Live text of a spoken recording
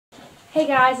Hey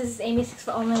guys, this is Amy 6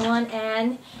 for Only One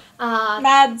and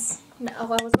Mads. No, I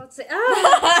was about to say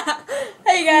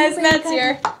Hey guys, Mads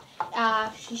here.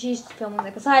 She's filming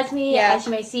right beside me. Yeah. As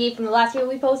you may see from the last video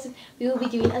we posted, we will be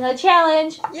doing another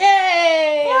challenge.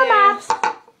 Yay! Yeah, Maps.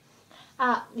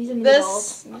 These are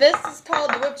noodles. This is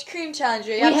called the whipped cream challenge.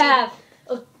 We have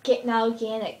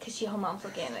non-organic because her mom's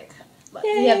organic. But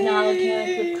we have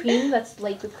non-organic whipped cream, that's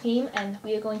light whipped cream, and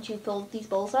we are going to fill these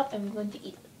bowls up and we're going to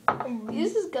eat them.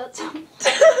 This is good.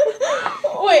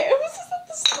 Wait, who's this at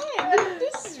the slime?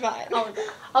 This is fine.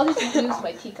 I'll just use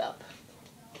my teacup.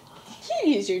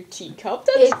 You use your teacup.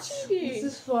 That's cheating. This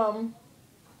is from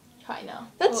China.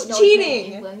 That's no,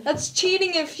 cheating. That's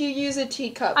cheating if you use a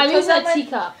teacup. I'm using a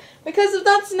teacup. Because if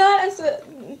that's not as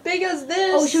big as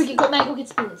this. Oh, should we go get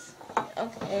spoons?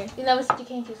 Okay. You never said you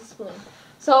can't use a spoon.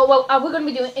 So what we're going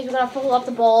to be doing is we're going to fill up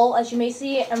the bowl, as you may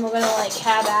see, and we're going to like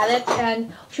have at it.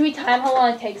 And should we time how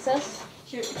long it takes us?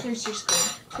 Here's your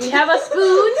spoon. We have our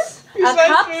spoons, our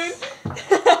cups.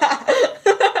 Spoon.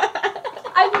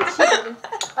 I've been cheating.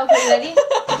 Okay, ready?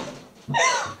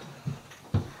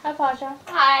 Hi, Pasha.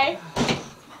 Hi.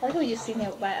 I like how you sing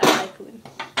out my food.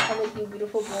 I like your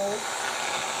beautiful bowl.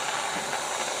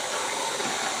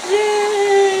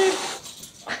 Yay!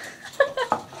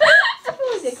 That's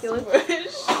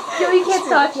ridiculous. No, you can't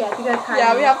start yet. You gotta time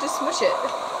Yeah, it. we have to smush it.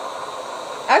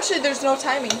 Actually, there's no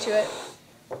timing to it.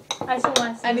 I still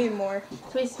want to see. I need more.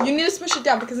 So You need to smush it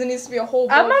down because it needs to be a whole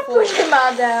bowl I'm not full. pushing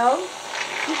mine down.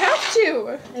 You have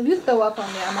to. If you throw up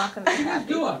on me, I'm not gonna be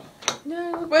happy. What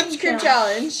No, Whipped cream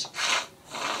challenge.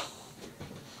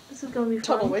 This is gonna be fun.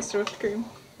 Total waste of whipped cream.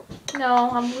 No,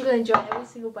 I'm gonna enjoy every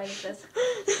single bite of this.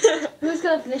 Who's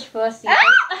gonna finish first?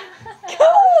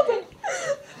 Cold.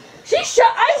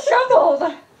 I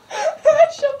shoveled.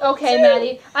 Okay,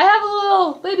 Maddie. I have a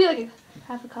little, maybe like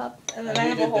half a cup. And then I I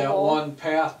have a needed whole that bowl. one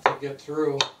path to get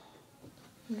through.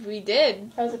 We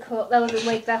did. That was a cool. That was a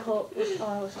wait. That whole. Oh,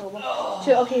 that was horrible.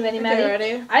 Okay, ready, Maddie. Okay,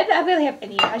 ready? I barely have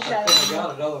any. I should I have.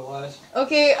 got it otherwise.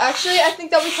 Okay, actually, I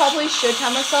think that we probably should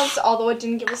time ourselves, although it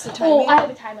didn't give us the timing. Oh, I have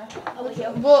a timer. I'll let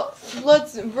you. Well,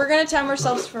 we're gonna time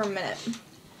ourselves for a minute.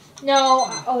 No.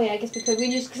 Oh yeah, I guess we could. We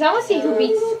just because I want to see who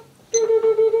beats.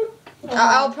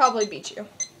 I'll probably beat you.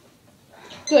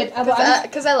 Good.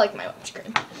 Because I like my whipped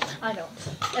cream. I don't.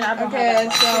 And I don't Okay, have that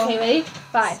much. so- Okay, ready?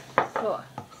 5, 4,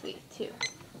 3, 2.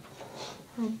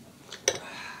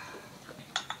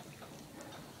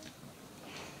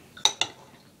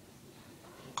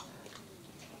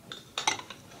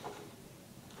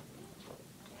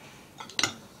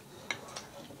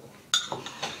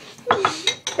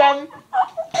 Done.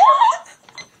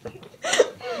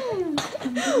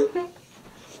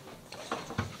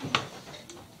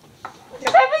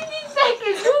 17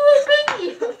 seconds. Who was with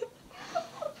you?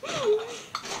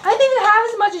 I didn't even have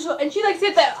as much as her, and she like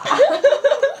said that.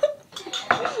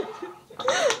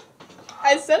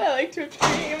 I said I liked whipped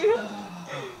cream.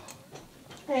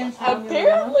 And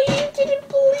Apparently you didn't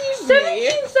believe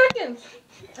 17 seconds.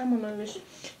 I'm gonna lose.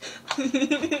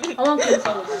 I want to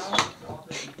slow down.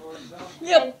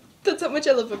 Yep, that's how much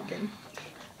I love whipped cream.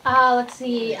 Let's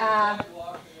see.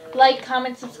 Like,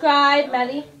 comment, subscribe,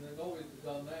 Maddie.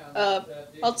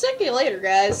 I'll check you later,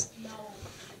 guys.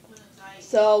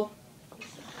 So,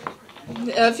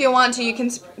 if you want to, you can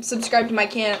subscribe to my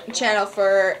channel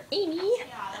for Amy.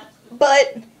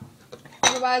 But,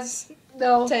 otherwise,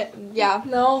 No. yeah.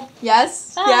 No.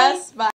 Yes. Bye. Yes. Bye.